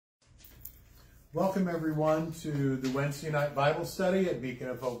Welcome everyone to the Wednesday night Bible study at Beacon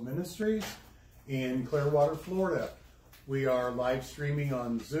of Hope Ministries in Clearwater, Florida. We are live streaming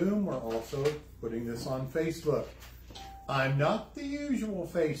on Zoom. We're also putting this on Facebook. I'm not the usual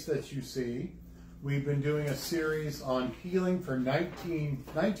face that you see. We've been doing a series on healing for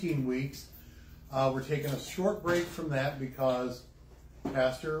 19 weeks. We're taking a short break from that because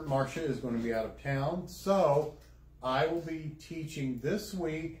Pastor Marcia is going to be out of town. So I will be teaching this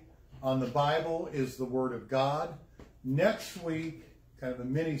week on the Bible is the Word of God. Next week, kind of a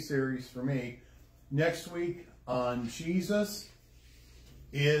mini series for me, next week on Jesus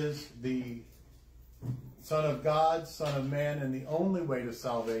is the Son of God, Son of Man, and the only way to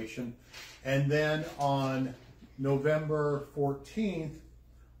salvation. And then on November 14th,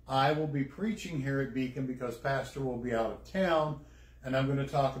 I will be preaching here at Beacon because Pastor will be out of town, and I'm going to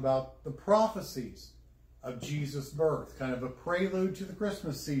talk about the prophecies of Jesus' birth, kind of a prelude to the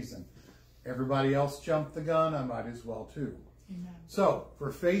Christmas season. Everybody else jumped the gun, I might as well too. Amen. So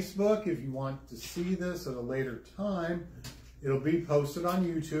for Facebook, if you want to see this at a later time, it'll be posted on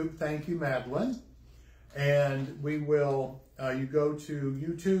YouTube. Thank you, Madeline. And we will, you go to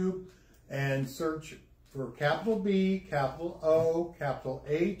YouTube and search for capital B, capital O, capital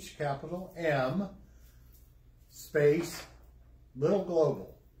H, capital M, space, Little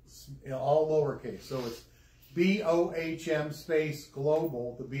Global, all lowercase. So it's B-O-H-M space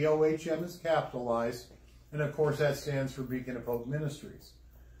global. The B-O-H-M is capitalized. And of course that stands for Beacon of Hope Ministries.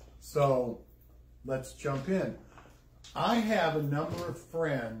 So let's jump in. I have a number of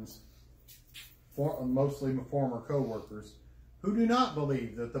friends, mostly former co-workers, who do not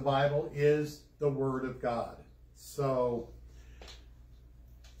believe that the Bible is the Word of God. So,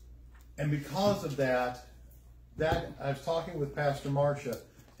 and because of that I was talking with Pastor Marcia,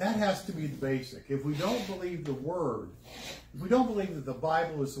 that has to be the basic. If we don't believe the Word, if we don't believe that the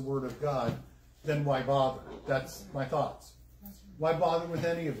Bible is the Word of God, then why bother? That's my thoughts. Why bother with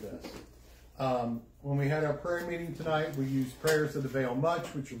any of this? When we had our prayer meeting tonight, we used prayers that avail much,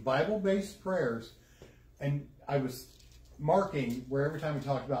 which are Bible-based prayers. And I was marking where every time we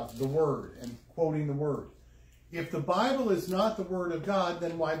talked about the Word and quoting the Word. If the Bible is not the Word of God,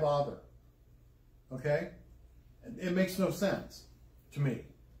 then why bother? Okay? It makes no sense to me.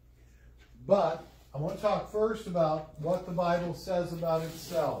 But I want to talk first about what the Bible says about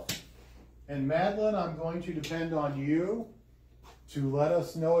itself. And Madeline, I'm going to depend on you to let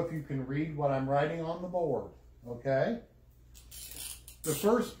us know if you can read what I'm writing on the board. Okay? The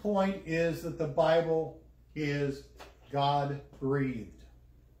first point is that the Bible is God-breathed.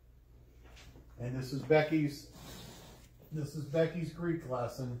 And this is Becky's Greek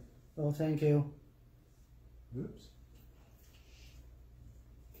lesson. Oh, thank you. Oops.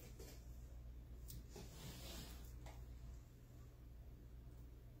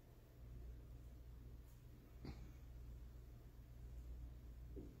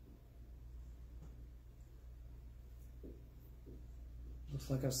 Looks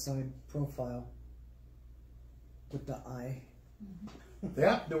like a side profile with the eye.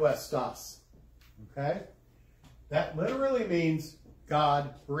 Theopneustos. Okay? That literally means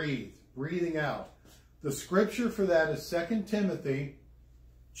God breathed, breathing out. The scripture for that is 2 Timothy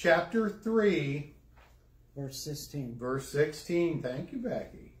chapter 3, verse 16. Verse 16. Thank you,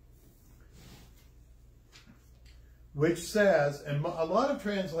 Becky. Which says, and a lot of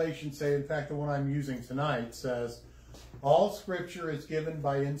translations say, in fact, the one I'm using tonight says, all scripture is given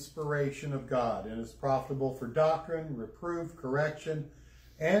by inspiration of God and is profitable for doctrine, reproof, correction,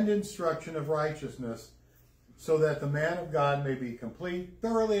 and instruction of righteousness, so that the man of God may be complete,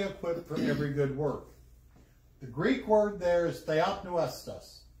 thoroughly equipped for every good work. The Greek word there is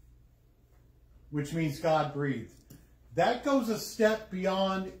theopneustos, which means God breathed. That goes a step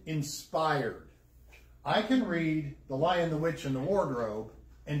beyond inspired. I can read The Lion, the Witch, and the Wardrobe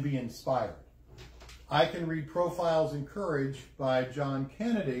and be inspired. I can read Profiles in Courage by John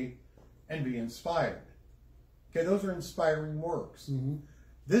Kennedy and be inspired. Okay, those are inspiring works. Mm-hmm.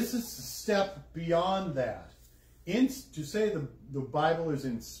 This is a step beyond that. To say the Bible is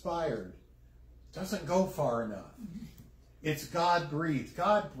inspired doesn't go far enough. Mm-hmm. It's God-breathed.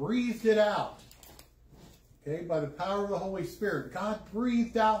 God breathed it out. Okay, by the power of the Holy Spirit, God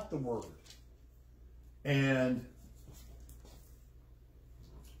breathed out the Word. And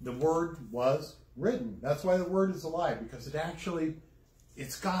the Word was written. That's why the Word is alive, because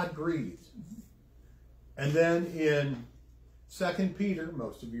it's God-breathed. Mm-hmm. And then in 2 Peter,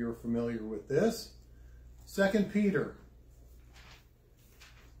 most of you are familiar with this, 2 Peter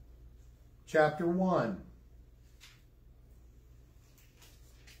chapter 1,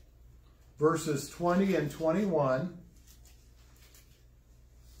 verses 20 and 21.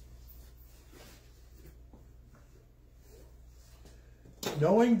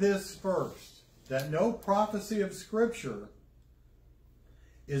 Knowing this first, that no prophecy of Scripture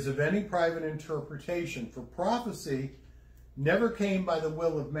is of any private interpretation, for prophecy never came by the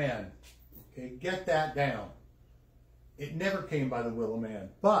will of man. Okay, get that down. It never came by the will of man.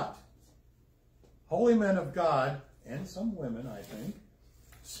 But holy men of God, and some women, I think,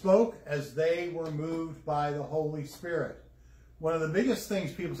 spoke as they were moved by the Holy Spirit. One of the biggest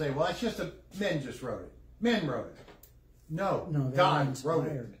things people say, well, it's just men just wrote it. Men wrote it. No, God wrote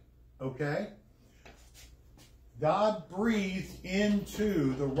it. Okay? God breathed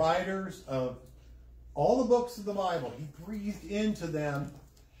into the writers of all the books of the Bible. He breathed into them,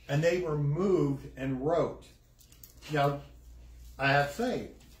 and they were moved and wrote. Now, I have to say,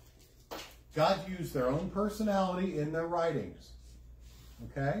 God used their own personality in their writings.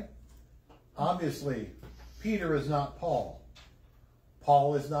 Okay? Obviously, Peter is not Paul.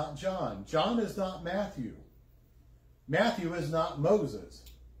 Paul is not John. John is not Matthew. Matthew is not Moses.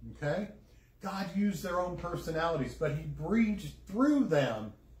 Okay? God used their own personalities, but he breathed through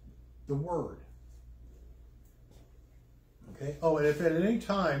them the word. Okay? Oh, and if at any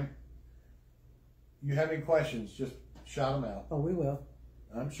time you have any questions, just shout them out. Oh, we will.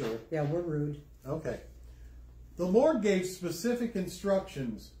 I'm sure. Yeah, we're rude. Okay. The Lord gave specific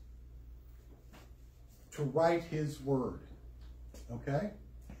instructions to write his word. Okay?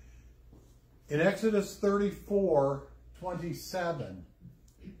 In Exodus 34:27,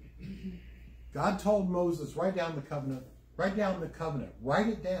 God told Moses, write down the covenant. Write down the covenant. Write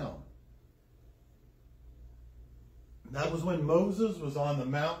it down. That was when Moses was on the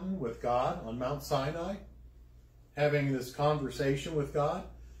mountain with God, on Mount Sinai, having this conversation with God.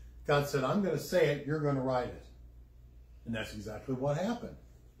 God said, I'm going to say it, you're going to write it. And that's exactly what happened.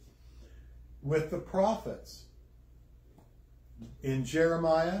 With the prophets, in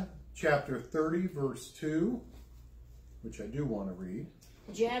Jeremiah chapter 30, verse 2, which I do want to read.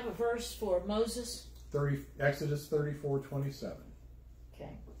 Did you have a verse for Moses? Exodus 34:27.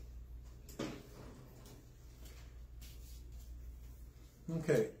 Okay.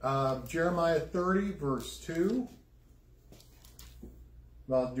 Okay, Jeremiah 30, verse 2.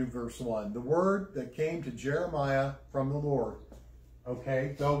 Well, I'll do verse 1. The word that came to Jeremiah from the Lord.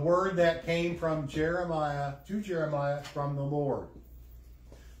 Okay, the word that came from Jeremiah to Jeremiah from the Lord.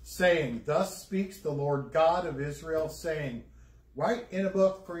 Saying, thus speaks the Lord God of Israel, saying, write in a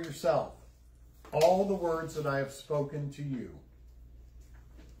book for yourself all the words that I have spoken to you.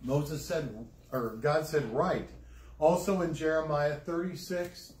 Moses said, or God said, write. Also in Jeremiah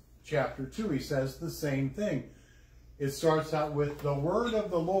 36, chapter 2, he says the same thing. It starts out with, the word of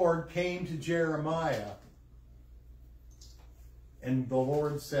the Lord came to Jeremiah, and the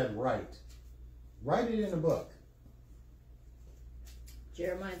Lord said, write. Write it in a book.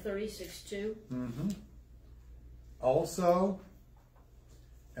 Jeremiah 36:2. Mm-hmm. Also,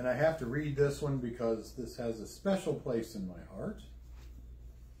 and I have to read this one because this has a special place in my heart.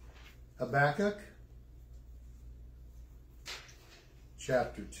 Habakkuk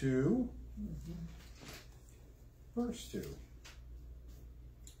chapter 2, verse 2.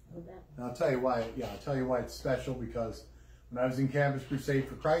 And I'll tell you why. Yeah, I'll tell you why it's special, because when I was in Campus Crusade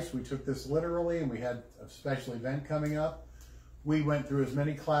for Christ, we took this literally, and we had a special event coming up. We went through as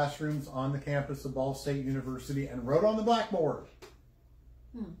many classrooms on the campus of Ball State University and wrote on the blackboard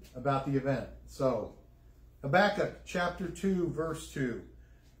about the event. So, Habakkuk chapter 2, verse 2.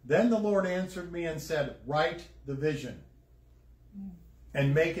 Then the Lord answered me and said, write the vision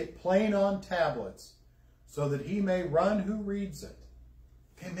and make it plain on tablets, so that he may run who reads it.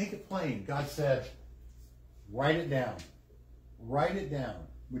 Okay, make it plain. God said, write it down. Write it down,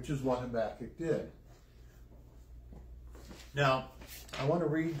 which is what Habakkuk did. Now, I want to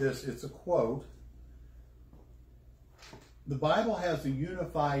read this. It's a quote. The Bible has a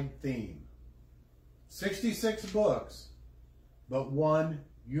unified theme. 66 books, but one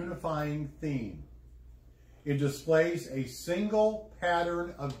unifying theme. It displays a single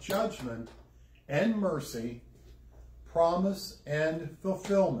pattern of judgment and mercy, promise and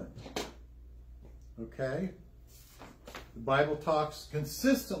fulfillment. Okay? The Bible talks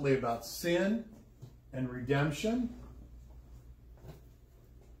consistently about sin and redemption.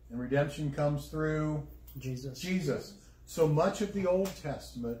 And redemption comes through Jesus. So much of the Old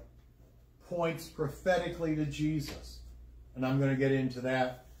Testament points prophetically to Jesus. And I'm going to get into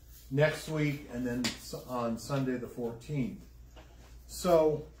that next week and then on Sunday the 14th.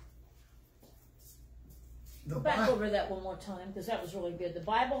 So, Go back over that one more time, because that was really good. The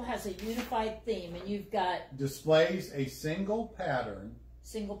Bible has a unified theme, and you've got... displays a single pattern.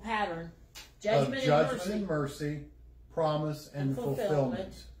 Judgment and mercy, promise and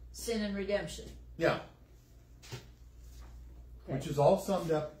fulfillment. Sin and redemption. Yeah. which is all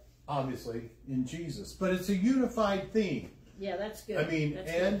summed up, obviously, in Jesus. But it's a unified theme. Yeah, that's good. I mean,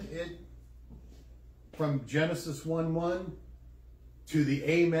 that's and good. it, from Genesis 1:1 to the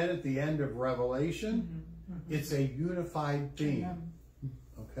Amen at the end of Revelation, it's a unified theme.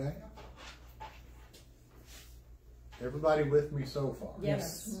 Okay? Everybody with me so far?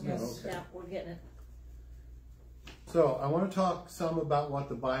 Yes. Yes. Okay. Yeah, we're getting it. So I want to talk some about what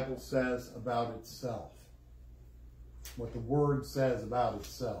the Bible says about itself. What the Word says about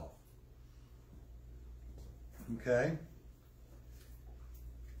itself. Okay?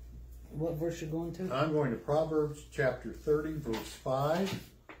 What verse you going to? I'm going to Proverbs chapter 30, verse 5.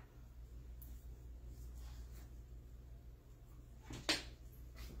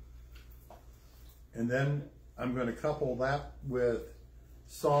 And then I'm going to couple that with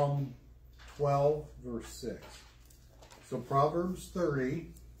Psalm 12, verse 6. So Proverbs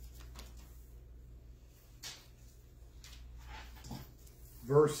 30,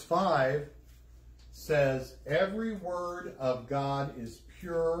 verse 5 says, every word of God is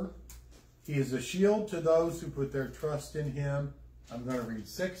pure. He is a shield to those who put their trust in him. I'm going to read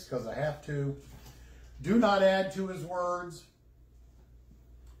 6 because I have to. Do not add to his words,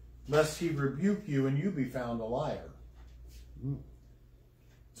 lest he rebuke you and you be found a liar.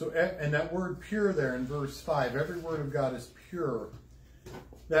 So, and that word pure there in verse 5, every word of God is pure.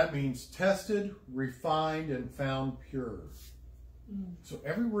 That means tested, refined, and found pure. So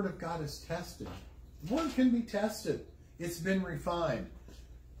every word of God is tested. The word can be tested. It's been refined.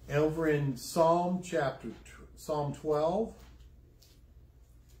 Over in Psalm 12,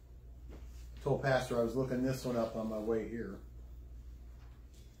 I told Pastor I was looking this one up on my way here.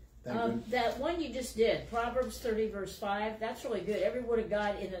 That one you just did, Proverbs 30, verse 5, that's really good. Every word of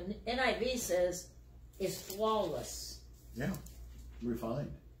God in an NIV says is flawless. Yeah,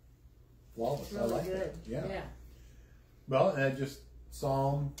 refined. Flawless. Really I like good. it. Yeah. Yeah. Well, and just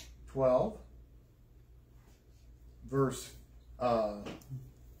Psalm 12, verse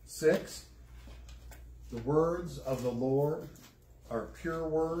 6. The words of the Lord are pure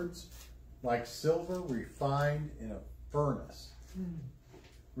words, like silver refined in a furnace.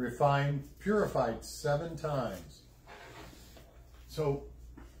 Refined, purified 7 times. So,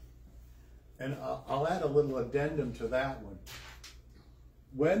 and I'll add a little addendum to that one.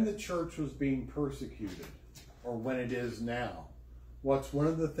 When the church was being persecuted, or when it is now, what's one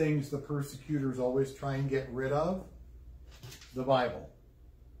of the things the persecutors always try and get rid of? The Bible.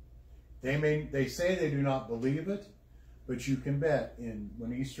 They say they do not believe it, but you can bet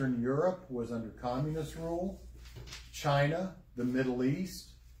when Eastern Europe was under communist rule, China, the Middle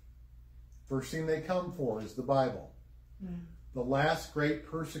East, first thing they come for is the Bible. The last great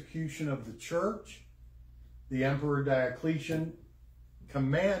persecution of the church, the Emperor Diocletian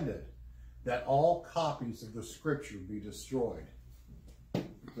commanded that all copies of the scripture be destroyed.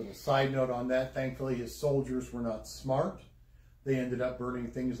 Little side note on that, thankfully his soldiers were not smart. They ended up burning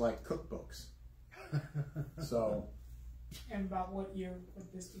things like cookbooks. So. And about what year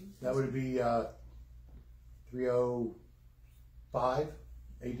would this be? That would be 305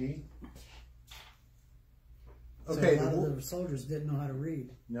 AD. Okay. So a lot of the soldiers didn't know how to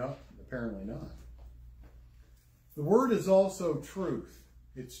read. No, apparently not. The word is also truth.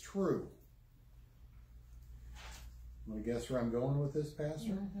 It's true. Want to guess where I'm going with this,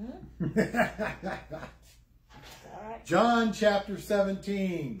 Pastor? All right. John chapter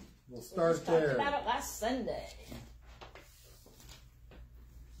 17. We'll start We talked there. about it last Sunday.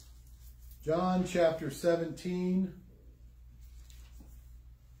 John chapter 17.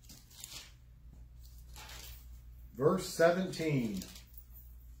 Verse 17.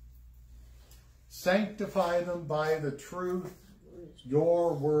 Sanctify them by the truth.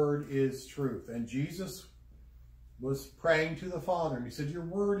 Your word is truth. And Jesus was praying to the Father, and he said, your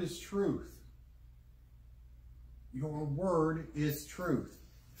word is truth. Your word is truth.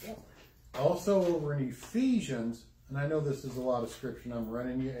 Yep. Also over in Ephesians, and I know this is a lot of scripture, and I'm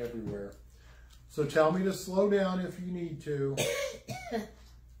running you everywhere. So tell me to slow down if you need to.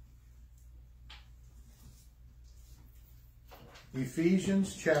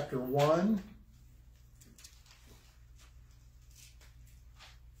 Ephesians chapter 1.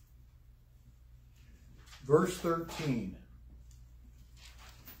 Verse 13.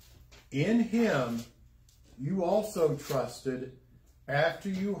 In him you also trusted after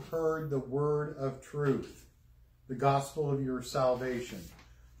you heard the word of truth, the gospel of your salvation.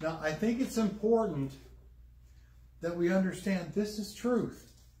 Now, I think it's important that we understand this is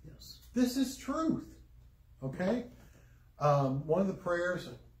truth. Yes. This is truth. Okay? One of the prayers,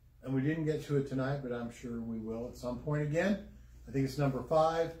 and we didn't get to it tonight, but I'm sure we will at some point again. I think it's number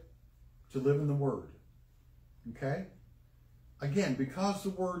 5, to live in the Word. Okay? Again, because the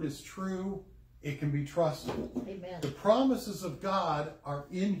word is true, it can be trusted. Amen. The promises of God are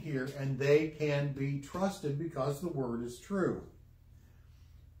in here, and they can be trusted because the word is true.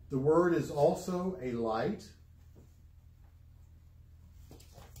 The word is also a light.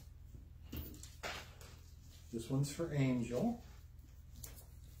 This one's for Angel.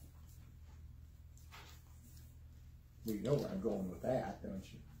 Well, you know where I'm going with that, don't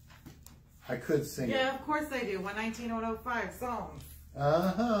you? I could sing it. Yeah, of course I do. 119, 105, Psalms.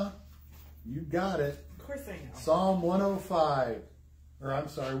 Uh-huh. You got it. Of course I know. Psalm 105. Or I'm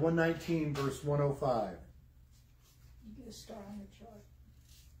sorry, 119 verse 105. You get a star on your chart.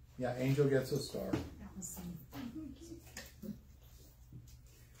 Yeah, Angel gets a star. Awesome.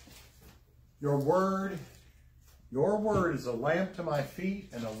 Your word is a lamp to my feet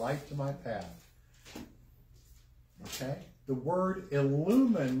and a light to my path. Okay? The word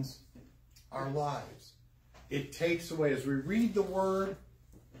illumines our lives. It takes away, as we read the word,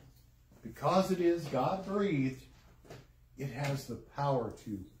 because it is God-breathed, it has the power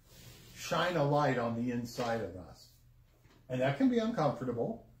to shine a light on the inside of us. And that can be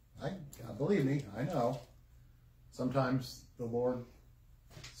uncomfortable. Believe me, I know. Sometimes the Lord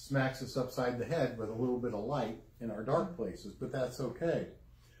smacks us upside the head with a little bit of light in our dark places, but that's okay.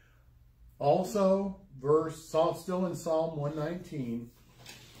 Also, still in Psalm 119,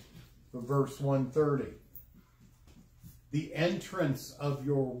 but verse 130. The entrance of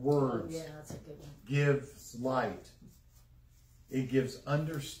your words that's a good one. gives light. It gives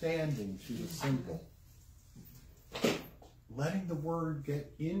understanding to the simple. Letting the word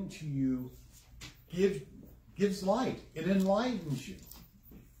get into you gives light. It enlightens you.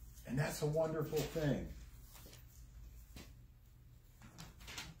 And that's a wonderful thing.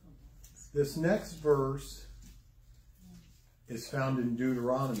 This next verse is found in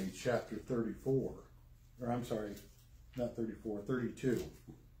Deuteronomy chapter 34. Or I'm sorry, not 34, 32.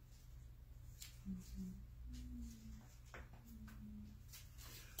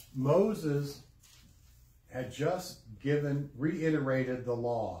 Moses had just reiterated the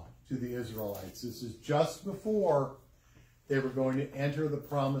law to the Israelites. This is just before they were going to enter the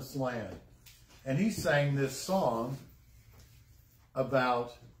promised land. And he sang this song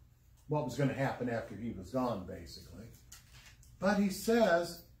about what was going to happen after he was gone, basically. But he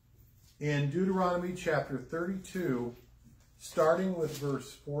says in Deuteronomy chapter 32, starting with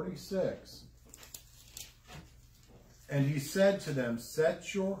verse 46, and he said to them,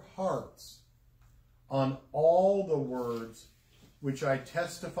 set your hearts on all the words which I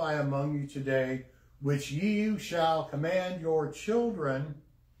testify among you today, which ye shall command your children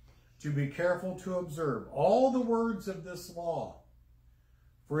to be careful to observe. All the words of this law.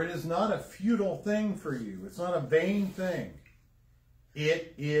 For it is not a futile thing for you. It's not a vain thing.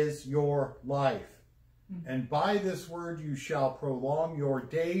 It is your life. And by this word you shall prolong your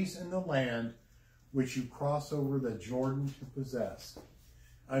days in the land which you cross over the Jordan to possess.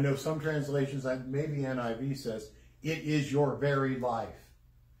 I know some translations, maybe NIV says, it is your very life.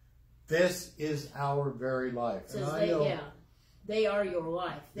 This is our very life. It says they are your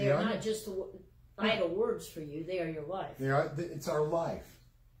life. They are not just idle words for you. They are your life. It's our life.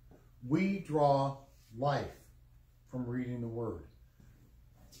 We draw life from reading the Word.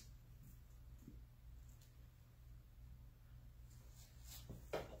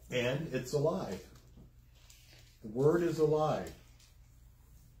 And it's alive. The Word is alive.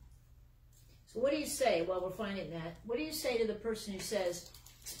 So what do you say while we're finding that? What do you say to the person who says,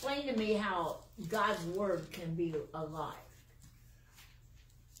 explain to me how God's Word can be alive?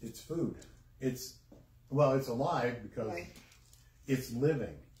 It's food. It's alive because it's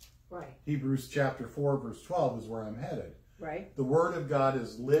living. Right. Hebrews chapter 4 verse 12 is where I'm headed. Right. The Word of God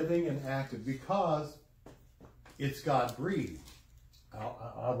is living and active because it's God-breathed.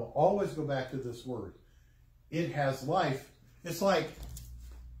 I will always go back to this word. It has life. It's like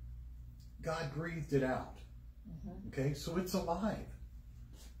God breathed it out. Okay, so it's alive.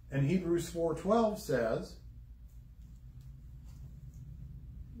 And Hebrews 4:12 says,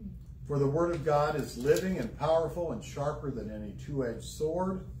 for the Word of God is living and powerful and sharper than any two-edged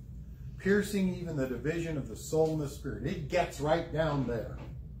sword, piercing even the division of the soul and the spirit. It gets right down there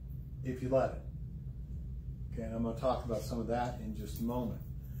if you let it. Okay, and I'm going to talk about some of that in just a moment.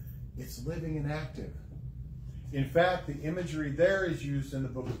 It's living and active. In fact, the imagery there is used in the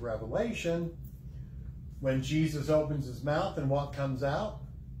book of Revelation when Jesus opens his mouth and what comes out?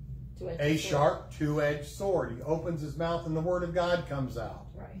 A sharp two-edged sword. He opens his mouth and the Word of God comes out.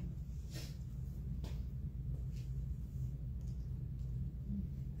 Right.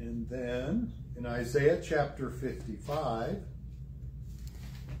 And then in Isaiah chapter 55,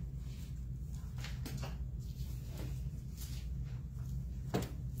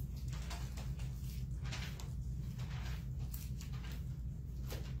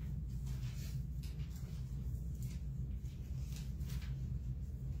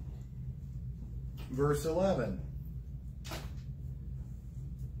 Verse 11.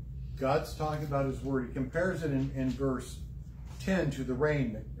 God's talking about his word. He compares it in verse 10 to the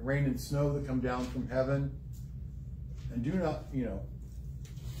rain and snow that come down from heaven. And do not,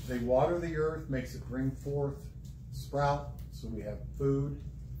 they water the earth, makes it bring forth sprout, so we have food.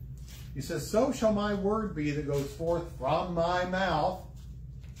 He says, so shall my word be that goes forth from my mouth.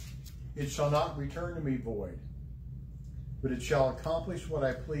 It shall not return to me void, but it shall accomplish what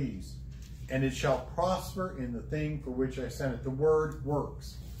I please, and it shall prosper in the thing for which I sent it. The word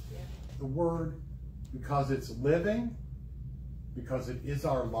works. Yeah. The word, because it's living, because it is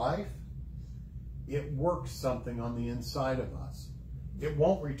our life, it works something on the inside of us. It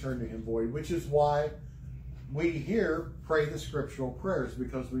won't return to him void, which is why we here pray the scriptural prayers,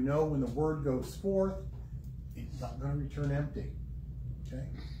 because we know when the word goes forth, it's not going to return empty. Okay?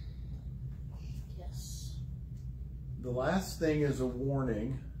 Yes. The last thing is a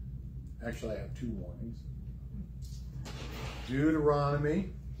warning. Actually, I have two warnings.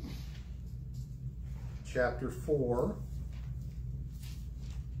 Deuteronomy chapter 4.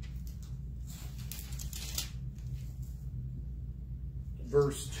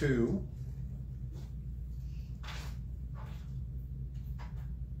 Verse 2.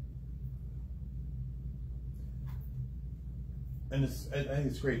 And I think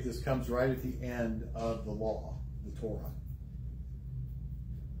it's great. This comes right at the end of the law, the Torah.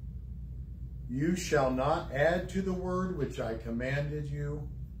 You shall not add to the word which I commanded you,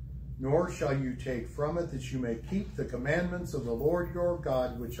 nor shall you take from it, that you may keep the commandments of the Lord your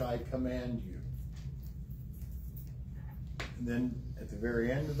God, which I command you. And then at the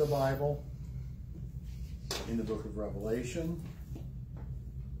very end of the Bible, in the book of Revelation,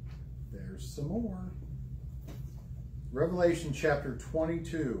 there's some more. Revelation chapter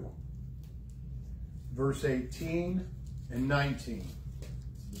 22, verse 18 and 19.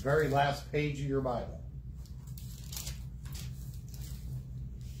 The very last page of your Bible.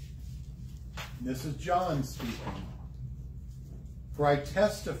 And this is John speaking. For I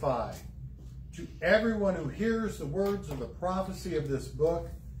testify to everyone who hears the words of the prophecy of this book,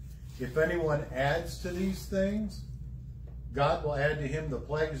 if anyone adds to these things, God will add to him the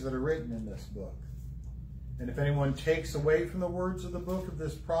plagues that are written in this book. And if anyone takes away from the words of the book of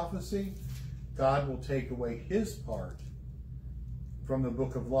this prophecy, God will take away his part from the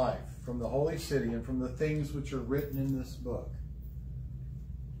book of life, from the holy city, and from the things which are written in this book.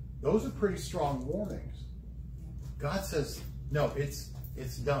 Those are pretty strong warnings. God says, no, it's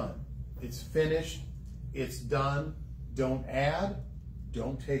done. It's finished. It's done. Don't add.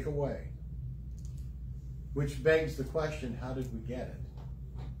 Don't take away. Which begs the question, how did we get it?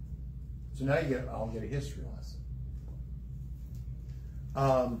 So now I'll get a history lesson.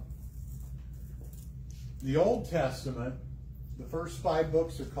 The Old Testament, the first 5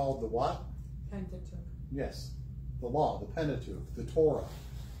 books are called the what? Pentateuch. Yes, the law, the Pentateuch, the Torah.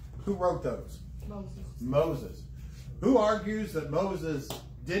 Who wrote those? Moses. Moses. Who argues that Moses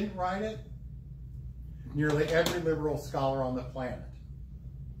didn't write it? Nearly every liberal scholar on the planet.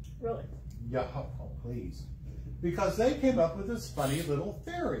 Really? Yeah, oh, please. Because they came up with this funny little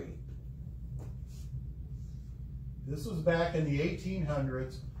theory. This was back in the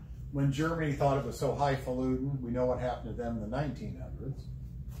 1800s when Germany thought it was so highfalutin. We know what happened to them in the 1900s.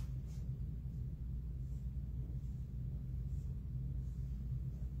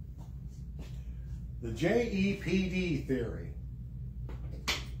 The JEPD theory.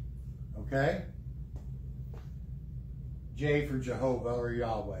 Okay? J for Jehovah or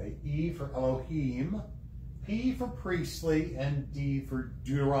Yahweh, E for Elohim, P for priestly, and D for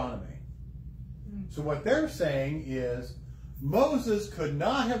Deuteronomy. So what they're saying is Moses could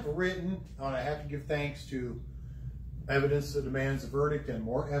not have written, and I have to give thanks to Evidence That Demands a Verdict and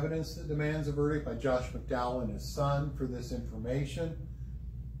More Evidence That Demands a Verdict by Josh McDowell and his son for this information.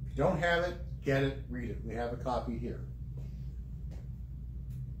 If you don't have it, get it, read it. We have a copy here.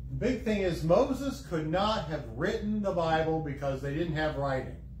 The big thing is Moses could not have written the Bible because they didn't have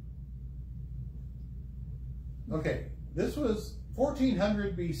writing. Okay, this was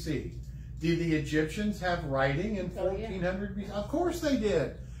 1400 BC. Did the Egyptians have writing in 1400 BC? Of course they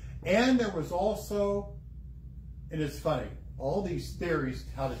did. And there was also, and it's funny, all these theories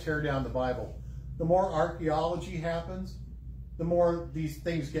how to tear down the Bible. The more archaeology happens, the more these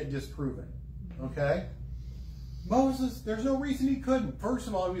things get disproven. Okay? Moses, there's no reason he couldn't. First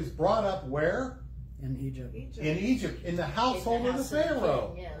of all, he was brought up where? In Egypt. In Egypt, in the household of the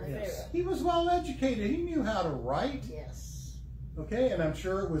Pharaoh. Yeah, the Yes. Pharaoh. He was well educated. He knew how to write. Yes. Okay, and I'm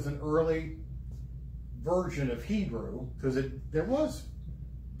sure it was an early version of Hebrew, because there was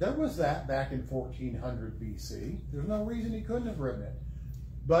that back in 1400 BC. There's no reason he couldn't have written it.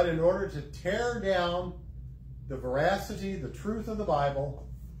 But in order to tear down the veracity, the truth of the Bible,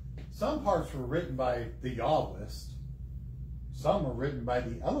 some parts were written by the Yahwist, some were written by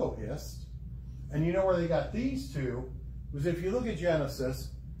the Elohist, and you know where they got these two was if you look at Genesis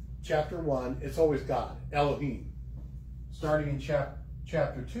chapter 1, it's always God, Elohim. Starting in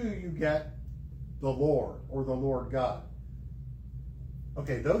chapter 2, you get the Lord or the Lord God.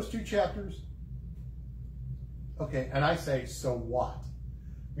 Okay, those two chapters, okay, and I say, so what?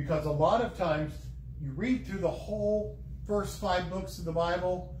 Because a lot of times you read through the whole first 5 books of the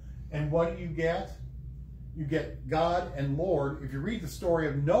Bible, and what do you get? You get God and Lord. If you read the story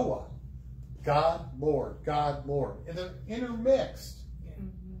of Noah, God, Lord, and they're intermixed.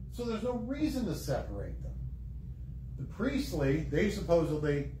 So there's no reason to separate them. The priestly, they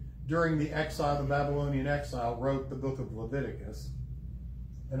supposedly, during the exile, the Babylonian exile, wrote the book of Leviticus.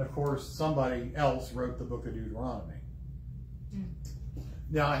 And of course, somebody else wrote the book of Deuteronomy.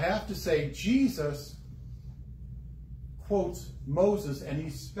 Now, I have to say, Jesus quotes Moses, and he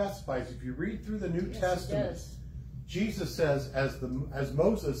specifies, if you read through the New Testament, Jesus says, as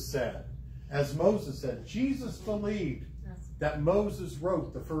Moses said, Jesus believed that Moses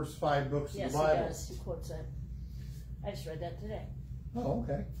wrote the first 5 books of the Bible. Yes, he does. He quotes that. I just read that today. Oh,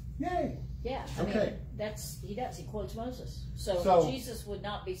 okay. Yay. Yeah, I mean, he does. He quotes Moses. So Jesus would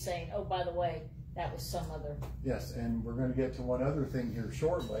not be saying, oh, by the way, that was some other. Yes, and we're going to get to one other thing here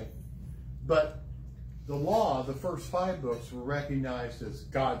shortly. But the law, the first 5 books, were recognized as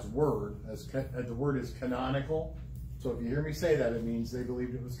God's word. As the word is canonical. So if you hear me say that, it means they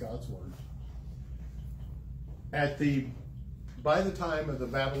believed it was God's word. By the time of the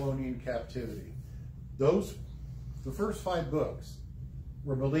Babylonian captivity, the first 5 books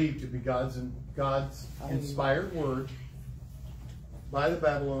were believed to be God's inspired word by the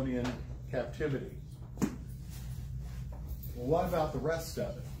Babylonian captivity. Well, what about the rest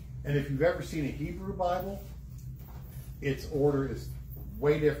of it? And if you've ever seen a Hebrew Bible, its order is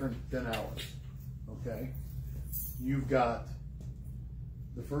way different than ours. Okay? You've got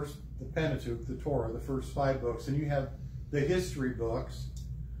the Pentateuch, the Torah, the first 5 books, and you have the history books,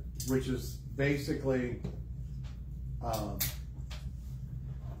 which is basically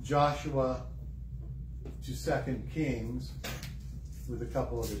Joshua to 2 Kings, with a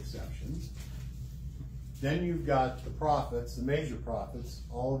couple of exceptions. Then you've got the prophets, the major prophets,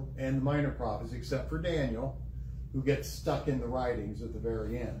 and the minor prophets, except for Daniel, who gets stuck in the writings at the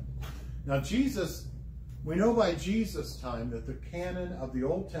very end. Now we know by Jesus' time that the canon of the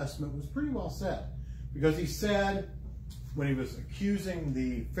Old Testament was pretty well set, because he said, when he was accusing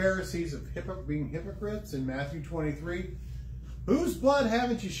the Pharisees of being hypocrites in Matthew 23, whose blood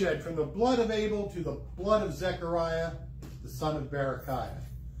haven't you shed? From the blood of Abel to the blood of Zechariah, the son of Berechiah.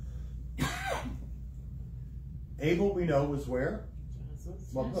 Abel, we know, was where? Genesis.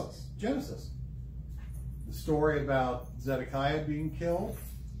 What book? Genesis. The story about Zedekiah being killed?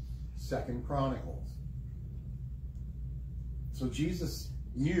 2 Chronicles. So Jesus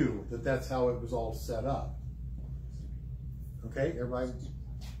knew that that's how it was all set up. Okay, everybody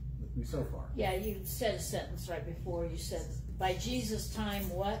with me so far? Yeah, you said a sentence right before. You said, by Jesus' time,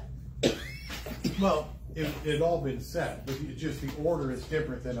 what? Well, it had all been said, but it's just the order is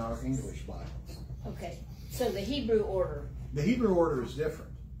different than our English Bibles. Okay, so the Hebrew order. The Hebrew order is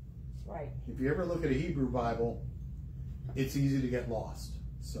different. Right. If you ever look at a Hebrew Bible, it's easy to get lost.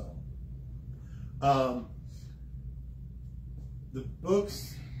 So, the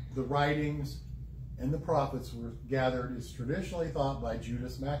books, the writings, and the prophets were gathered as traditionally thought by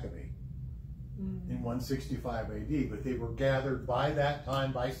Judas Maccabee in 165 AD, but they were gathered by that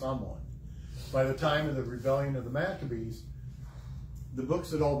time by someone. By the time of the rebellion of the Maccabees, the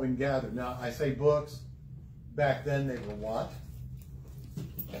books had all been gathered. Now, I say books, back then they were what?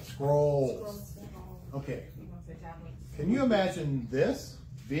 Scrolls. Okay. Can you imagine this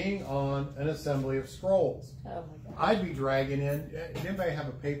being on an assembly of scrolls? Oh my God. I'd be dragging in. Did anybody have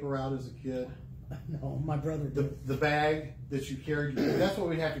a paper route as a kid? No, my brother did. The bag that you carried, that's what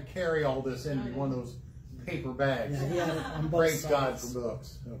we'd have to carry all this in, one of those paper bags. Yeah, he had it on both Praise sides. God for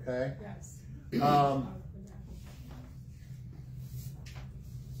books, okay? Yes.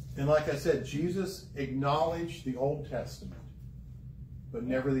 And like I said, Jesus acknowledged the Old Testament, but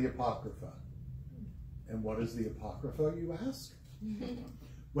never the Apocrypha. And what is the Apocrypha, you ask?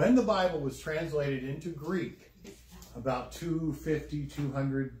 When the Bible was translated into Greek, about 250,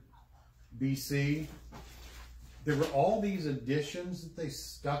 200 BC, there were all these additions that they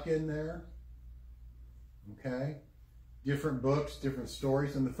stuck in there. Okay? Different books, different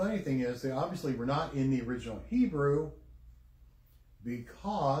stories. And the funny thing is, they obviously were not in the original Hebrew,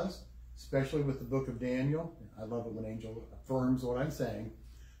 because, especially with the book of Daniel, I love it when angel affirms what I'm saying,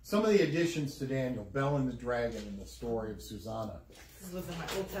 Some of the additions to Daniel, Bel and the Dragon, and the story of Susanna. This was in my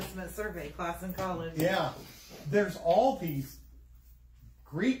Old Testament survey class in college. Yeah, there's all these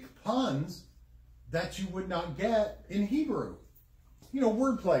Greek puns that you would not get in Hebrew. You know,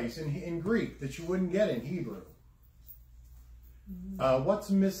 word plays in Greek that you wouldn't get in Hebrew. What's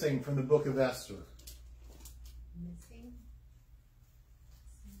missing from the book of Esther? Missing?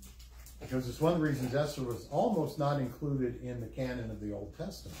 Because it's one of the reasons Esther was almost not included in the canon of the Old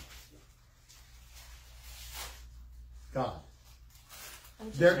Testament. God.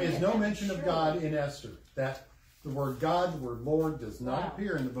 There is no mention of God in Esther. That the word God, the word Lord, does not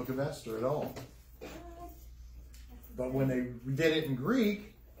appear in the book of Esther at all. But when they did it in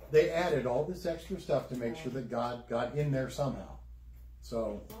Greek, they added all this extra stuff to make sure that God got in there somehow.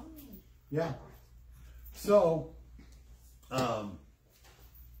 So, yeah. So,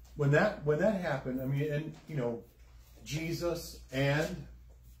 when that happened, I mean, and you know, Jesus and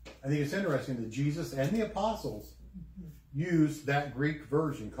I think it's interesting that Jesus and the apostles used that Greek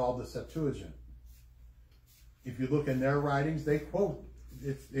version called the Septuagint. If you look in their writings, they quote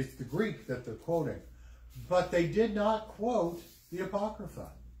it's the Greek that they're quoting, but they did not quote the Apocrypha.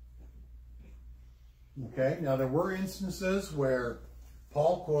 Okay, now there were instances where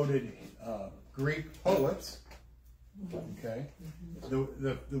Paul quoted Greek poets. Okay,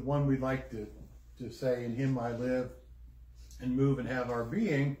 the one we'd like to say, "In Him I live and move and have our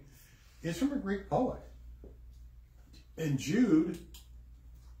being," is from a Greek poet. And Jude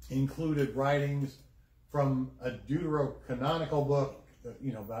included writings from a deuterocanonical book,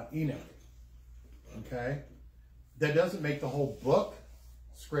 you know, about Enoch. Okay, that doesn't make the whole book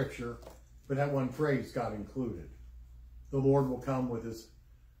scripture, but that one phrase got included. The Lord will come with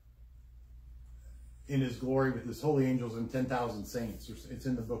in His glory with His holy angels and 10,000 saints. It's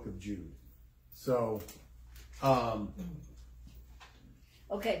in the book of Jude. So,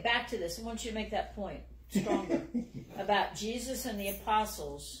 Okay, back to this. I want you to make that point stronger about Jesus and the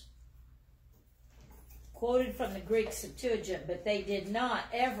apostles quoted from the Greek Septuagint, but they did not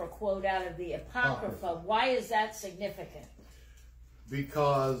ever quote out of the Apocrypha. Why is that significant?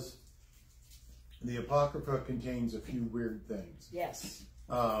 Because the Apocrypha contains a few weird things. Yes.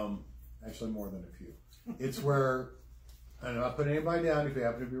 Actually, more than a few. It's where, I'm not putting anybody down if you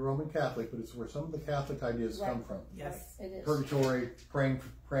happen to be Roman Catholic, but it's where some of the Catholic ideas come from. Yes. Right. It is. Purgatory, praying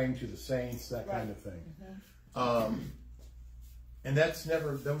to the saints, that kind of thing. And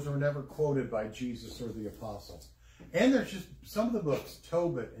those were never quoted by Jesus or the apostles. And there's just some of the books,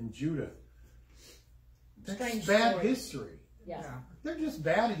 Tobit and Judith, they're Strange just bad stories. history. Yeah. They're just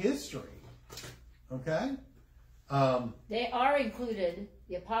bad history. Okay? They are included,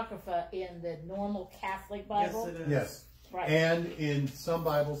 the Apocrypha, in the normal Catholic Bible. Yes, it is. Yes. Right. And in some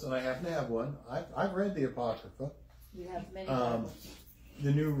Bibles, and I happen to have one, I've read the Apocrypha. You have many Bibles.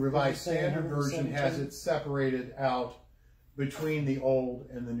 The New Revised Did you say Standard Version has 117? it separated out between the Old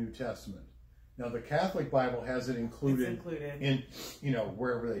and the New Testament. Now, the Catholic Bible has it included, It's included. in, you know,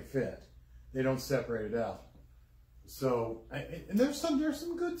 wherever they fit. They don't separate it out. So, and there's some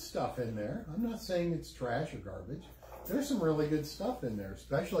good stuff in there. I'm not saying it's trash or garbage. There's some really good stuff in there.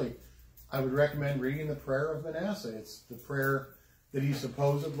 Especially, I would recommend reading the prayer of Manasseh. It's the prayer that he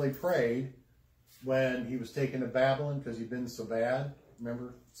supposedly prayed when he was taken to Babylon because he'd been so bad.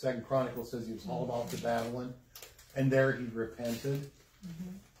 Remember, 2 Chronicles says he was hauled off to Babylon, and there he repented.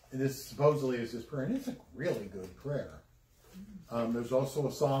 And this supposedly is his prayer, and it's a really good prayer. There's also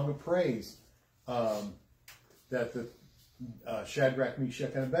a song of praise that the Shadrach,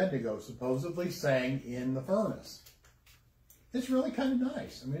 Meshach, and Abednego supposedly sang in the furnace. It's really kind of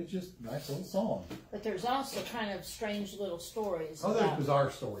nice. I mean, it's just a nice little song. But there's also kind of strange little stories. Oh, there's about,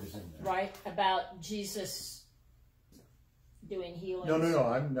 bizarre stories in there. right, about Jesus doing healings. No,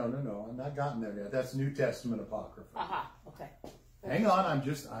 I'm not gotten there yet. That's New Testament Apocrypha. Aha, okay. Hang on, I'm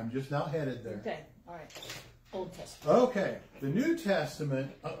just now headed there. Okay, all right. Old Testament. Okay, the New Testament.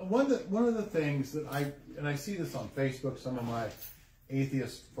 One of the things that I see this on Facebook. Some of my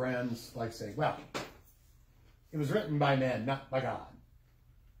atheist friends like say, "Well, it was written by men, not by God.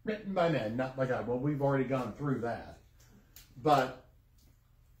 Written by men, not by God." Well, we've already gone through that.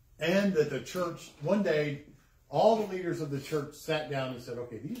 And that the church, one day, all the leaders of the church sat down and said,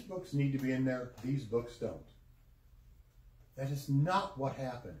 "Okay, these books need to be in there. These books don't." That is not what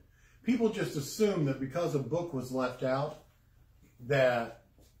happened. People just assume that because a book was left out, that,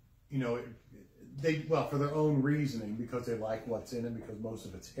 you know, well, for their own reasoning, because they like what's in it, because most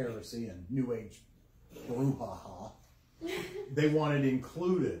of it's heresy and New Age brouhaha, they want it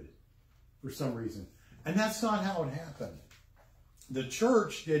included for some reason. And that's not how it happened. The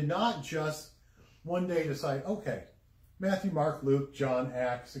church did not just one day decide, okay, Matthew, Mark, Luke, John,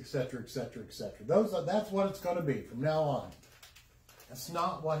 Acts, etc., etc., etc. That's what it's going to be from now on. That's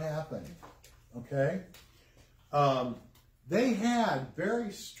not what happened. Okay? They had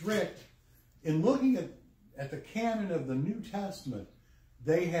very strict, in looking at the canon of the New Testament,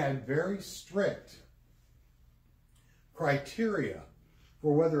 they had very strict criteria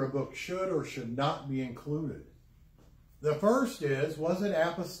for whether a book should or should not be included. The first is, was it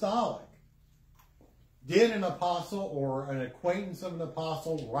apostolic? Did an apostle or an acquaintance of an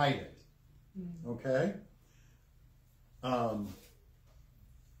apostle write it? Okay?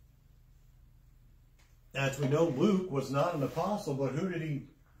 As we know, Luke was not an apostle, but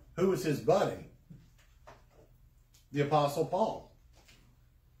who was his buddy? The Apostle Paul.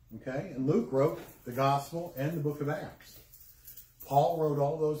 Okay? And Luke wrote the Gospel and the book of Acts. Paul wrote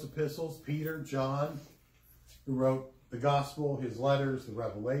all those epistles. Peter, John, who wrote the Gospel, his letters, the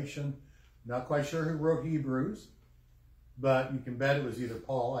Revelation. Not quite sure who wrote Hebrews, but you can bet it was either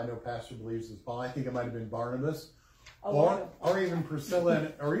Paul. I know Pastor believes it's Paul. I think it might have been Barnabas, or even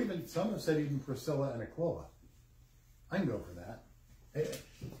Priscilla, or even some have said even Priscilla and Aquila. I can go for that.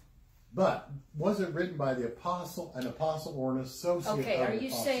 But was it written by an apostle or an associate? Okay, of are an you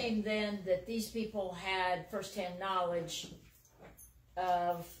apostle? saying then that these people had firsthand knowledge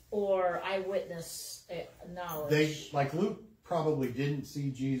of, or eyewitness knowledge? They, like Luke, probably didn't see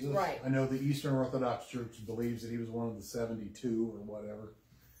Jesus. Right. I know the Eastern Orthodox Church believes that he was one of the 72 or whatever.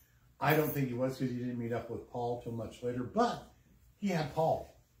 I don't think he was because he didn't meet up with Paul till much later, but he had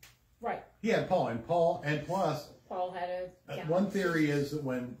Paul. Right. He had Paul, and plus, Paul had a one theory is that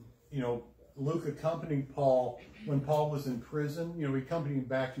when, Luke accompanied Paul, when Paul was in prison, he accompanied him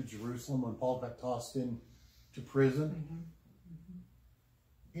back to Jerusalem when Paul got tossed into prison.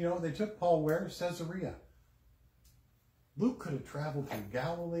 They took Paul where? Caesarea. Luke could have traveled through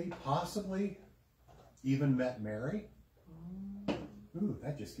Galilee, possibly even met Mary. Ooh,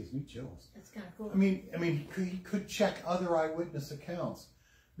 that just gives me chills. That's kind of cool. I mean, he could check other eyewitness accounts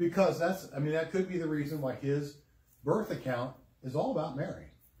because that could be the reason why his birth account is all about Mary,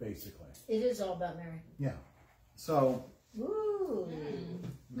 basically. It is all about Mary. Yeah. So. Ooh.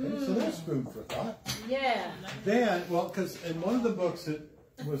 Okay, so there's food for thought. Yeah. Then, because in one of the books that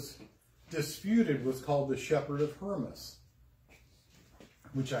was disputed was called The Shepherd of Hermas,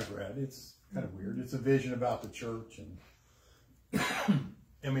 which I've read. It's kind of weird. It's a vision about the church, and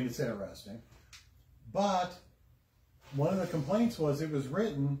it's interesting. But one of the complaints was it was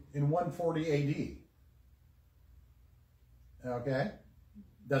written in 140 AD. Okay?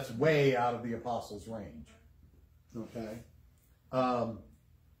 That's way out of the apostles' range. Okay?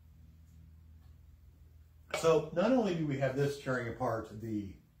 So not only do we have this tearing apart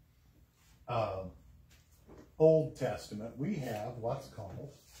the Old Testament, we have what's called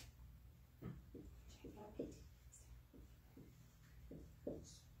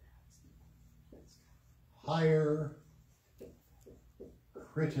higher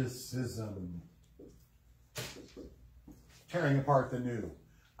criticism, tearing apart the new.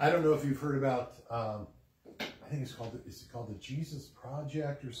 I don't know if you've heard about, I think is it called the Jesus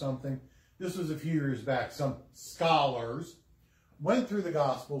Project or something? This was a few years back. Some scholars went through the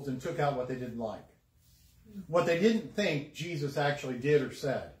Gospels and took out what they didn't like. What they didn't think Jesus actually did or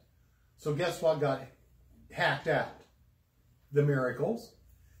said. So guess what got hacked out? The miracles.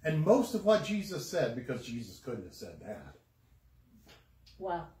 And most of what Jesus said, because Jesus couldn't have said that.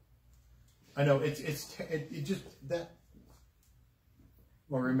 Wow. I know, it just, that,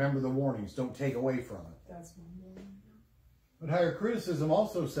 well, remember the warnings. Don't take away from it. That's one. But higher criticism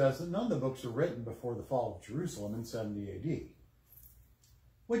also says that none of the books are written before the fall of Jerusalem in 70 AD.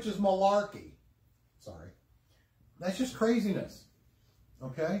 Which is malarkey. Sorry. That's just craziness.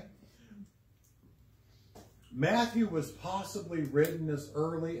 Okay? Matthew was possibly written as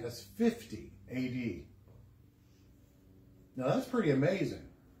early as 50 AD. Now that's pretty amazing.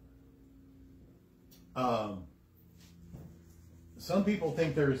 Some people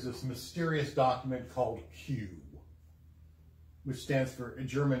think there's this mysterious document called Q, which stands for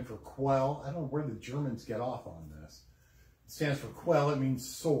German for quell. I don't know where the Germans get off on this. It stands for quell. It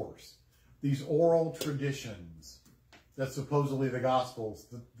means source. These oral traditions that supposedly the Gospels,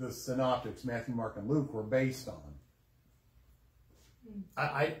 the Synoptics, Matthew, Mark, and Luke, were based on.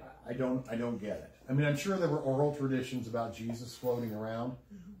 I don't get it. I'm sure there were oral traditions about Jesus floating around,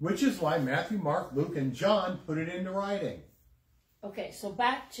 which is why Matthew, Mark, Luke, and John put it into writing. Okay, so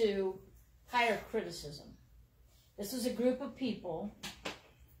back to higher criticism. This is a group of people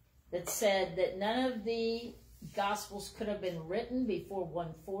that said that none of the Gospels could have been written before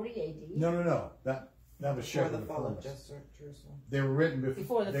 140 AD. No. That was Before Shepherd the of fall of Hermas. Jerusalem. They were written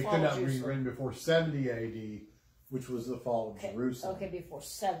Before the they fall could of not be Jerusalem. written before 70 AD which was the fall of Jerusalem. Okay, before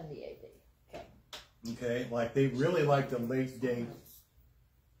 70 AD. Okay. Okay, like they really like the late date.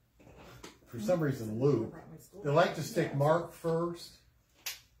 For some reason, Luke. They like to stick Mark first,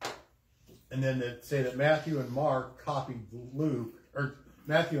 and then they say that Matthew and Mark copied Luke, or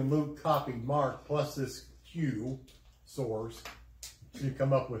Matthew and Luke copied Mark plus this Q source to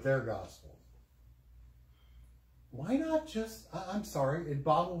come up with their gospel. Why not just, I'm sorry, it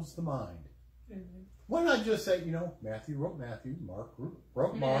boggles the mind. Why not just say, you know, Matthew wrote Matthew, Mark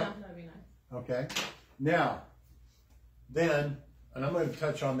wrote Mark. Yeah, that'd be nice. Okay. Now, then, and I'm going to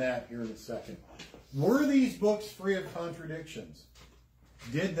touch on that here in a second. Were these books free of contradictions?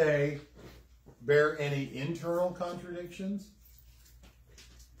 Did they bear any internal contradictions?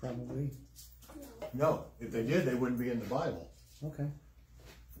 Probably. No. If they did, they wouldn't be in the Bible. Okay.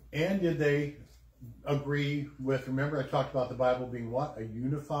 And did they agree with, remember I talked about the Bible being what? A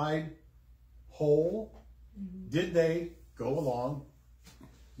unified whole? Did they go along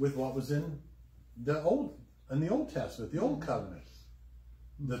with what was in the Old Testament, the Old Covenant?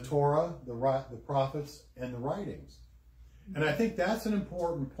 The Torah, the prophets, and the writings. And I think that's an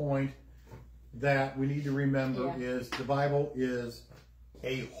important point that we need to remember is the Bible is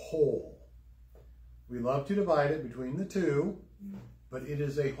a whole. We love to divide it between the two, but it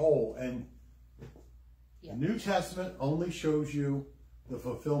is a whole. And the New Testament only shows you the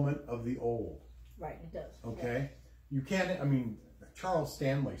fulfillment of the Old. Right, it does. Okay? You can't, I mean, Charles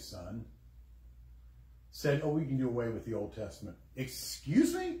Stanley's son said, oh, we can do away with the Old Testament.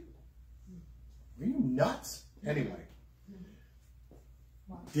 Excuse me? Are you nuts? Anyway.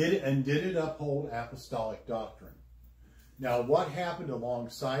 Did it uphold apostolic doctrine? Now, what happened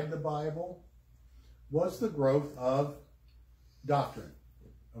alongside the Bible was the growth of doctrine.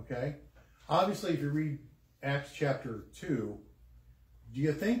 Okay? Obviously, if you read Acts chapter 2, do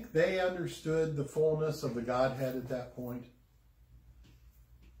you think they understood the fullness of the Godhead at that point?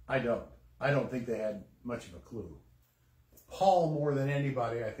 I don't. I don't think they had much of a clue. Paul, more than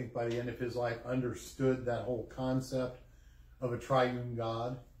anybody, I think by the end of his life, understood that whole concept of a triune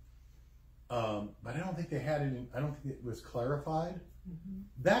God. But I don't think they had it, I don't think it was clarified.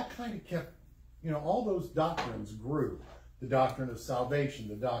 That kind of kept, you know, all those doctrines grew. The doctrine of salvation,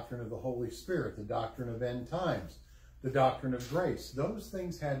 the doctrine of the Holy Spirit, the doctrine of end times, the doctrine of grace. Those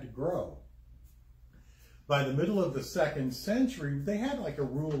things had to grow. By the middle of the 2nd century, they had like a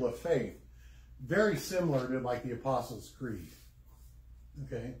rule of faith, very similar to like the Apostles' Creed.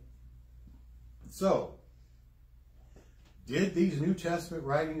 Okay? So, did these New Testament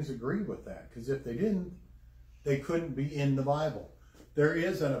writings agree with that? Because if they didn't, they couldn't be in the Bible. There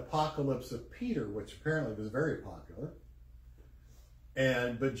is an Apocalypse of Peter, which apparently was very popular.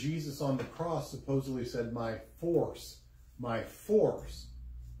 But Jesus on the cross supposedly said, my force,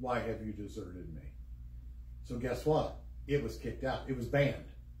 why have you deserted me? So guess what? It was kicked out. It was banned.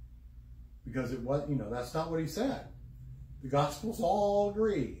 Because it was, you know, that's not what he said. The Gospels all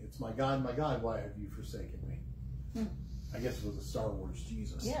agree. It's my God, why have you forsaken me? I guess it was a Star Wars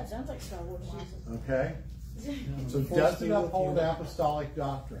Jesus. Yeah, it sounds like Star Wars Jesus. Okay? So does it uphold apostolic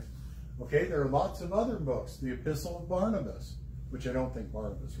doctrine? Okay, there are lots of other books. The Epistle of Barnabas, which I don't think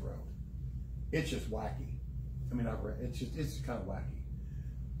Barnabas wrote. It's just wacky. I mean, I've read it's just kind of wacky.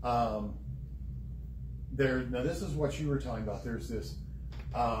 Now this is what you were talking about. There's this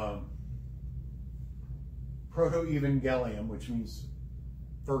Proto-Evangelium, which means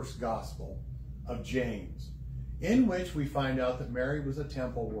first gospel of James, in which we find out that Mary was a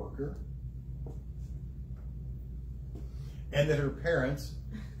temple worker and that her parents,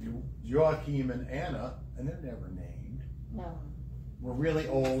 Joachim and Anna, and they're never named, were really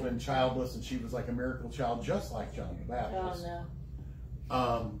old and childless, and she was like a miracle child, just like John the Baptist.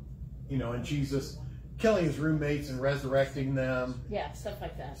 Oh, no. You know, and Jesus killing his roommates and resurrecting them. Yeah, stuff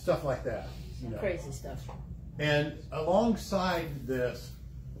like that. Stuff like that. You know. Crazy stuff. And alongside this,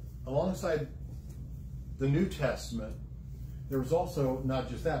 alongside the New Testament, there was also not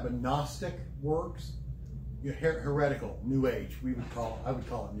just that, but Gnostic works, heretical, New Age. I would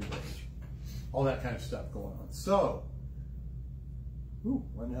call it New Age. All that kind of stuff going on. So,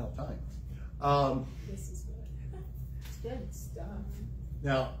 running out of time. This is good. It's good stuff.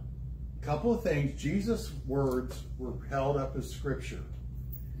 Now, a couple of things. Jesus' words were held up as scripture.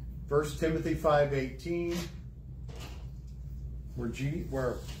 1 Timothy 5:18, where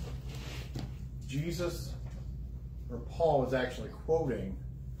Jesus, or Paul, is actually quoting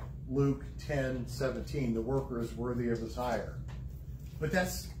Luke 10:17. The worker is worthy of his hire. But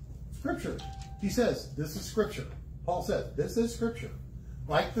that's scripture. He says, this is scripture. Paul says, this is scripture.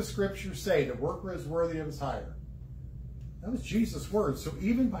 Like the scriptures say, the worker is worthy of his hire. That was Jesus' words. So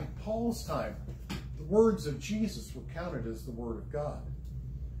even by Paul's time, the words of Jesus were counted as the Word of God.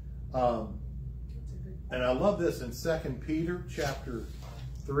 And I love this in 2 Peter chapter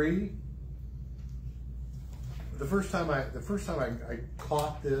 3. The first time I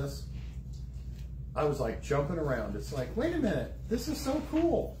caught this, I was like jumping around. It's like, wait a minute, this is so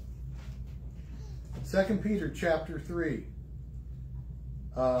cool. 2 Peter chapter 3.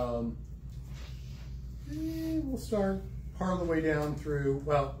 We'll start part of the way down through,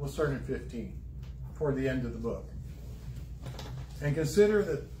 well, we'll start in 15, toward the end of the book. And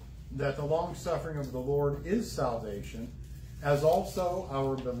consider that the long suffering of the Lord is salvation, as also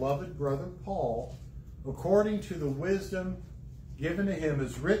our beloved brother Paul, according to the wisdom given to him,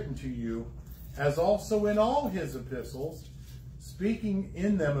 is written to you, as also in all his epistles, speaking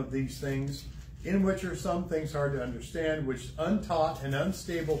in them of these things, in which are some things hard to understand, which untaught and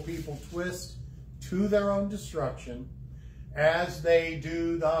unstable people twist to their own destruction, as they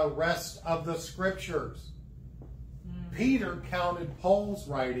do the rest of the scriptures. Peter counted Paul's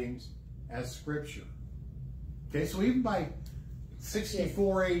writings as scripture. Okay, so even by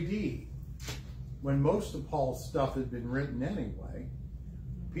 64 AD, when most of Paul's stuff had been written anyway,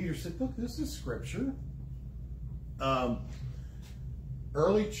 Peter said, look, this is scripture.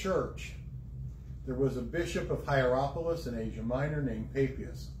 Early church, there was a bishop of Hierapolis in Asia Minor named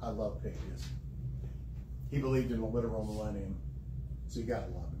Papias. I love Papias. He believed in a literal millennium, so you gotta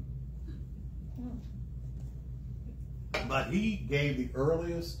love him. But he gave the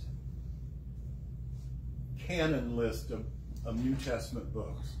earliest canon list of New Testament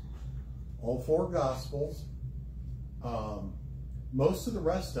books. All 4 Gospels. Most of the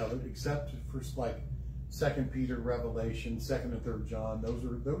rest of it, except for like 2 Peter, Revelation, 2nd and 3rd John, those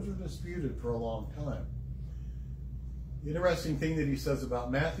are disputed for a long time. The interesting thing that he says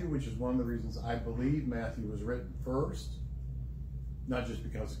about Matthew, which is one of the reasons I believe Matthew was written first, not just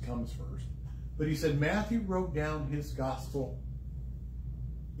because it comes first, but he said Matthew wrote down his gospel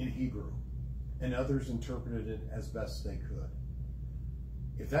in Hebrew, and others interpreted it as best they could.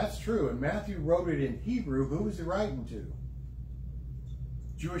 If that's true, and Matthew wrote it in Hebrew, who was he writing to?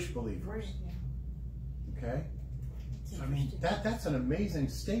 Jewish believers. Okay? So, I mean, that's an amazing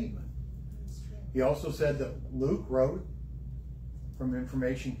statement. He also said that Luke wrote from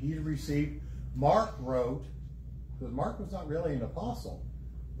information he received. Mark wrote, because Mark was not really an apostle,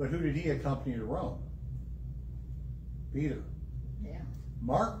 but who did he accompany to Rome? Peter. Yeah.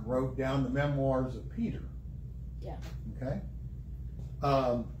 Mark wrote down the memoirs of Peter. Yeah. Okay?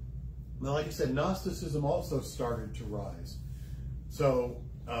 Well, like I said, Gnosticism also started to rise. So,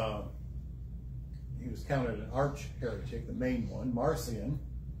 he was counted an arch heretic, the main one, Marcion,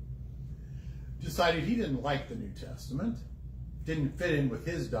 decided he didn't like the New Testament, didn't fit in with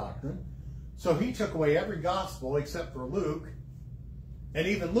his doctrine, so he took away every gospel except for Luke, and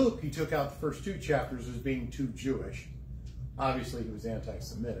even Luke he took out the first 2 chapters as being too Jewish. Obviously he was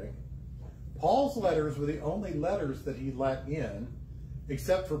anti-Semitic. Paul's letters were the only letters that he let in,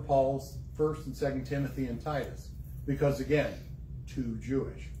 except for Paul's 1st and 2nd Timothy and Titus, because again, too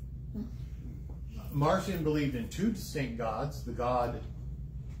Jewish. Marcion believed in 2 distinct gods, the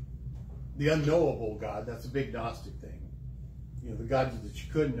unknowable God, that's a big Gnostic thing. You know, the God that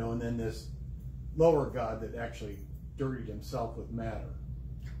you couldn't know, and then this lower God that actually dirtied himself with matter.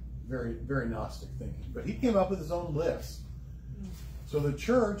 Very, very Gnostic thinking. But he came up with his own list. So the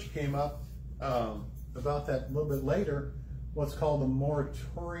church came up about that a little bit later, what's called the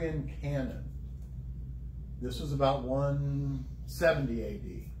Moratorian Canon. This was about 170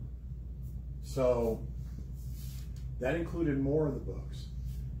 AD. So that included more of the books.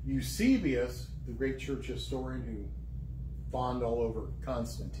 Eusebius, the great church historian who fawned all over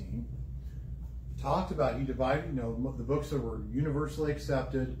Constantine, talked about, he divided, the books that were universally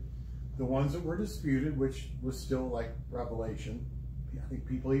accepted, the ones that were disputed, which was still like Revelation. I think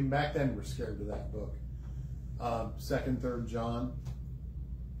people even back then were scared of that book. 2nd, 3rd John.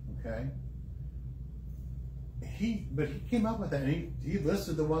 Okay. But he came up with that, and he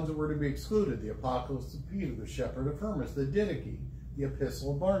listed the ones that were to be excluded: the Apocalypse of Peter, the Shepherd of Hermas, the Didache, the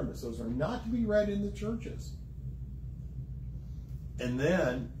Epistle of Barnabas. Those are not to be read in the churches. And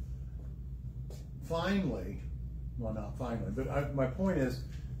then, finally, well, not finally, but my point is,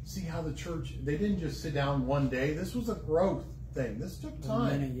 see how the church, they didn't just sit down one day. This was a growth thing. This took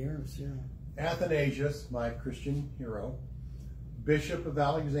time. Many years, yeah. Athanasius, my Christian hero, Bishop of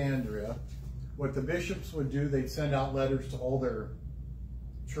Alexandria, what the bishops would do, they'd send out letters to all their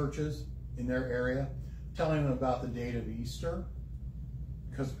churches in their area, telling them about the date of Easter,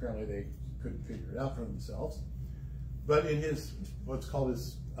 because apparently they couldn't figure it out for themselves. But in his, what's called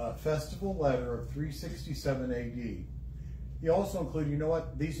his festival letter of 367 AD, he also included, you know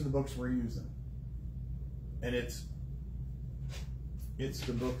what, these are the books we're using. And it's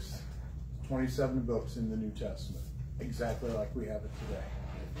the books, 27 books in the New Testament, exactly like we have it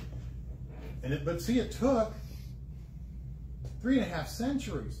today. But see, it took 3.5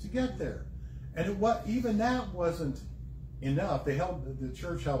 centuries to get there. And even that wasn't enough. The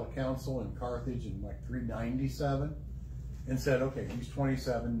church held a council in Carthage in like 397 and said, okay, these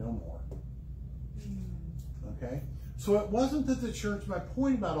 27, no more. Okay? So it wasn't that the church, my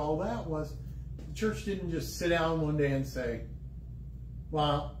point about all that was, the church didn't just sit down one day and say,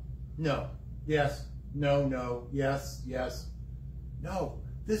 well, no, yes, no, no, yes, yes. No,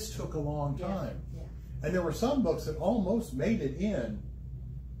 this took a long time. Yeah. And there were some books that almost made it in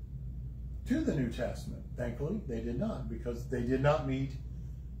to the New Testament. Thankfully, they did not, because they did not meet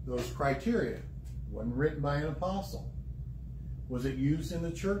those criteria. It wasn't written by an apostle. Was it used in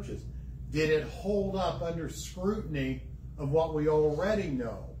the churches? Did it hold up under scrutiny of what we already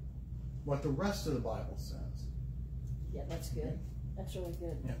know, what the rest of the Bible says? Yeah, that's good. That's really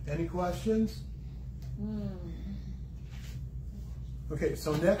good. Yeah. Any questions? Okay,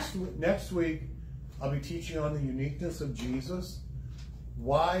 so next week I'll be teaching on the uniqueness of Jesus.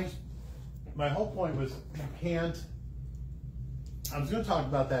 Why? My whole point was you can't. I was going to talk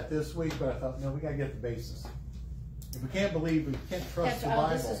about that this week, but I thought, no, we got to get the basis. If we can't believe, we can't trust the Bible.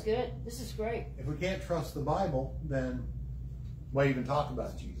 This is good. This is great. If we can't trust the Bible, then why even talk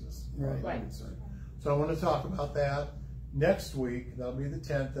about Jesus? Right. So I want to talk about that next week. That'll be the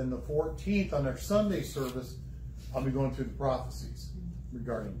 10th. And the 14th, on our Sunday service, I'll be going through the prophecies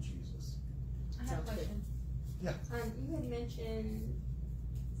regarding Jesus. I have a question. Yeah. You had mentioned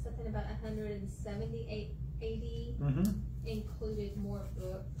something about 178 AD included more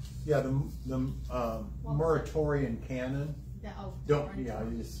books. Yeah, the Muratorian canon.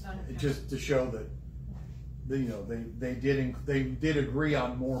 Just to show that they did agree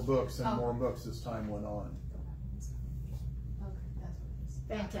on more books and more books as time went on. Okay, that's what it is.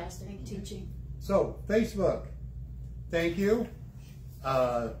 Fantastic teaching. So Facebook, thank you.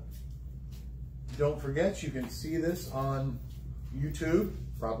 Don't forget, you can see this on YouTube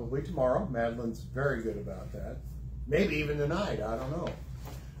probably tomorrow. Madeline's very good about that. Maybe even tonight, I don't know.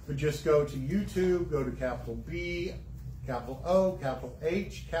 But just go to YouTube, go to capital B, capital O, capital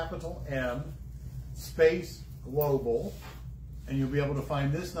H, capital M, space global, and you'll be able to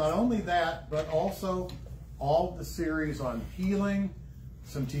find this. Not only that, but also all the series on healing,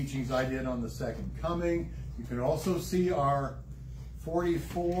 some teachings I did on the second coming. You can also see our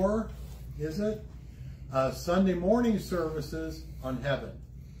 44, Sunday morning services on heaven.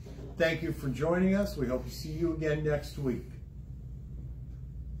 Thank you for joining us. We hope to see you again next week.